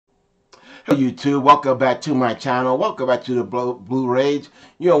YouTube, welcome back to my channel. Welcome back to the Blue Rage,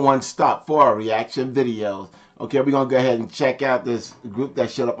 your one stop for reaction videos. Okay, we're gonna go ahead and check out this group that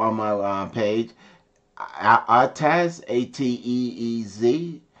showed up on my page. ATEEZ,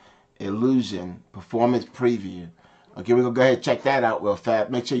 ATEEZ ILLUSION Performance Preview. Okay, we're gonna go ahead and check that out real fast.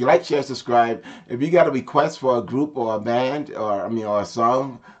 Make sure you like, share, subscribe. If you got a request for a group or a band or a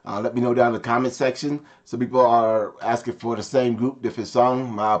song, let me know down in the comment section. So people are asking for the same group, different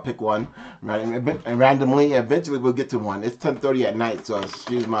song. I'll pick one, right? And randomly, eventually we'll get to one. It's 10:30 at night, so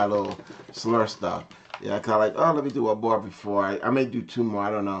excuse my little slur stuff. Yeah, kind of like, oh, let me do one more before I may do two more. I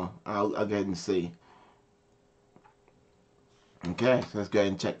don't know. I'll go ahead and see. Okay, so let's go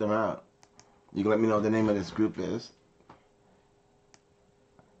ahead and check them out. You can let me know what the name of this group is.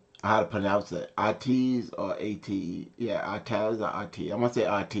 How to pronounce it. ATEEZ or ATE. Yeah, ATEEZ or ATEEZ. I'm going to say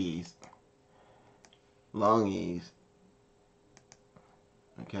ATEEZ. Long E's.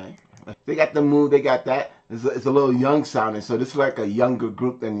 Okay. They got the move, they got that. It's a little young sounding, so this is like a younger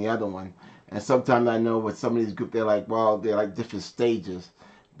group than the other one. And sometimes I know with some of these groups, they're like, well, they're like different stages.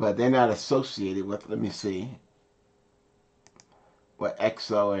 But they're not associated with, let me see, what,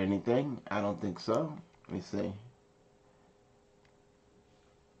 EXO or anything. I don't think so. Let me see.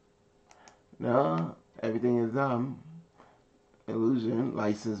 No, everything is Illusion,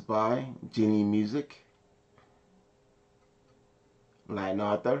 licensed by Genie Music, Latin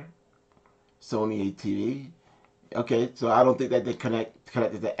author, Sony ATV. Okay, so I don't think that they connected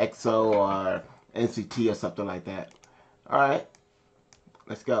to EXO or NCT or something like that. All right,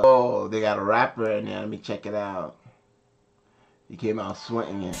 let's go. Oh, they got a rapper in there. Let me check it out. He came out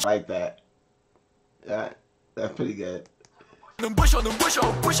swinging like that. Yeah, that's pretty good.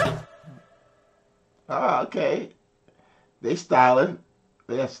 Oh, okay. They styling.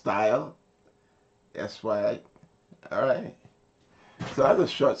 They have style. That's swag. All right. So that's a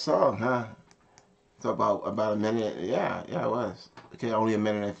short song, huh? So about a minute. Yeah, it was. Okay, only a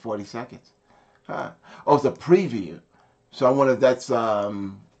minute and 40 seconds. Huh? Oh, it's a preview. So I wonder if that's how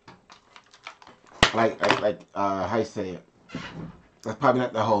you say it. That's probably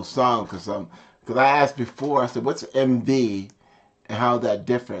not the whole song, because I asked before. I said, what's MV and how that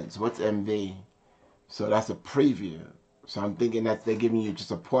difference? What's MV? So that's a preview. So I'm thinking that they're giving you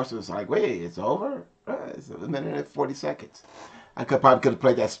just a portion. It's like, wait, it's over? It's a minute and 40 seconds. I probably could have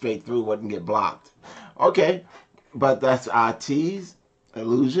played that straight through, wouldn't get blocked. Okay, but that's ATEEZ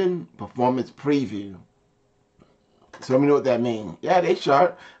ILLUSION Performance Preview. So let me know what that means. Yeah, they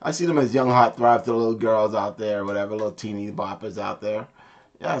sharp. I see them as young hot throbs to little girls out there, whatever, little teeny boppers out there.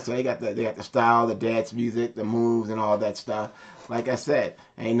 Yeah, so they got the style, the dance music, the moves, and all that stuff. Like I said,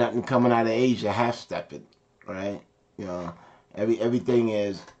 ain't nothing coming out of Asia half-stepping, right? You know, everything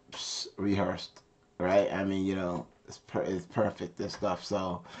is rehearsed, right? I mean, you know, it's perfect, this stuff.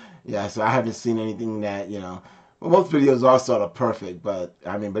 So, yeah, so I haven't seen anything that, you know, well, most videos are sort of perfect, but,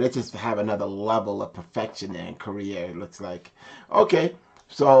 I mean, but it just have another level of perfection in Korea, it looks like. Okay,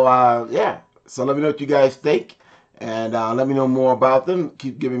 so, yeah, so let me know what you guys think. And let me know more about them.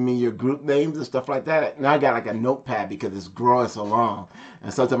 Keep giving me your group names and stuff like that. Now I got like a notepad because it's growing so long.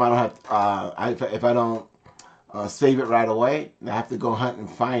 And sometimes I don't have, if I don't save it right away, I have to go hunt and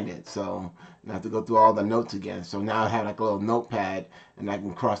find it. So I have to go through all the notes again. So now I have like a little notepad and I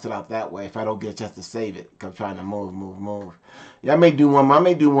can cross it out that way if I don't get a chance to save it. Because I'm trying to move. Yeah, I may do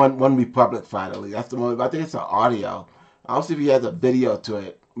one Republic finally. That's the one. I think it's an audio. I'll see if he has a video to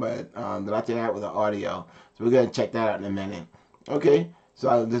it. But that I think I have with the audio. So we're going to check that out in a minute. Okay,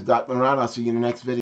 so this is Dr. Ron. I'll see you in the next video.